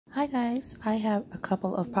Hi guys, I have a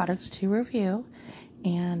couple of products to review,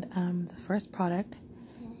 and the first product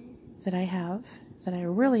that I have that I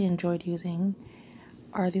really enjoyed using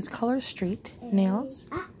are these Color Street nails.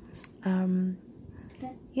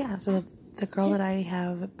 Yeah, so the girl that I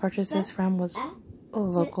have purchased this from was a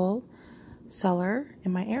local seller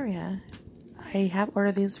in my area. I have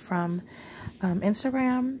ordered these from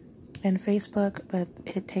Instagram and Facebook, but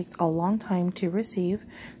it takes a long time to receive.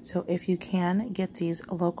 So if you can get these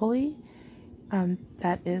locally,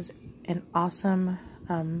 that is an awesome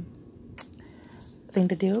thing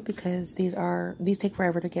to do, because these take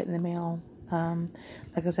forever to get in the mail.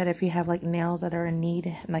 Like I said, if you have like nails that are in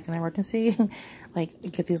need, like an emergency, like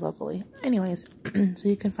get these locally. Anyways, so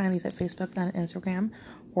you can find these at Facebook and Instagram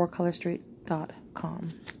or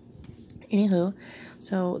colorstreet.com. Anywho,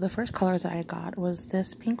 so the first colors that I got was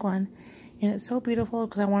this pink one, and it's so beautiful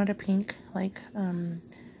because I wanted a pink, like,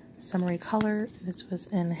 summery color. This was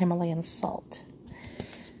in Himalayan Salt.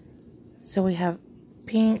 So we have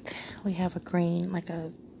pink, we have a green, like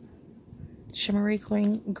a shimmery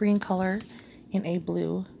green color, and a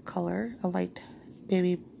blue color, a light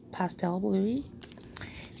baby pastel bluey.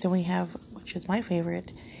 Then we have, which is my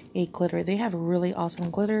favorite, a glitter. They have really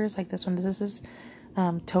awesome glitters like this one. This is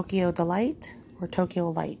Tokyo Delight or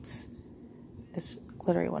Tokyo Lights. This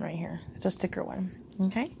glittery one right here. It's a sticker one.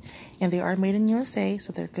 Okay, and they are made in USA,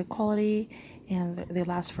 so they're good quality and they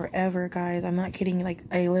last forever, guys. I'm not kidding. Like,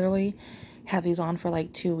 I literally had these on for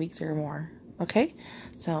like 2 weeks or more. Okay,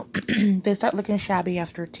 so they start looking shabby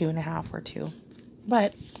after 2.5 or 2,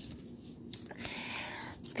 but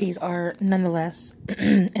these are nonetheless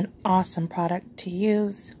an awesome product to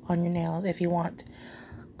use on your nails if you want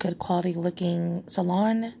good quality looking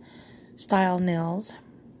salon style nails,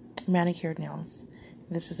 manicured nails.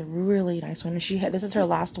 This is a really nice one. This is her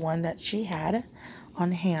last one that she had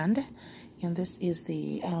on hand, and this is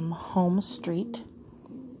the Home Sleet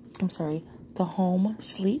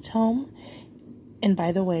Home. And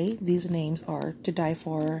by the way, these names are to die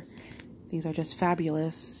for. These are just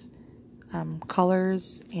fabulous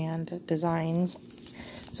colors and designs.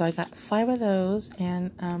 So I got 5 of those,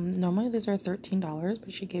 and normally these are $13,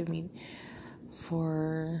 but she gave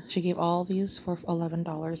all these for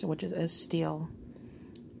 $11, which is a steal,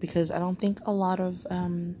 because I don't think a lot of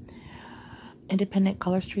independent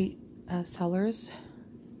Color Street sellers,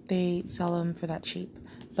 they sell them for that cheap.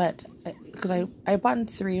 But because I bought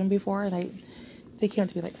 3 of them before, and they came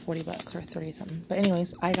to be like $40 or 30 something. But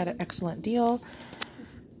anyways, I got an excellent deal.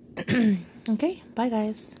 Okay, bye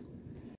guys.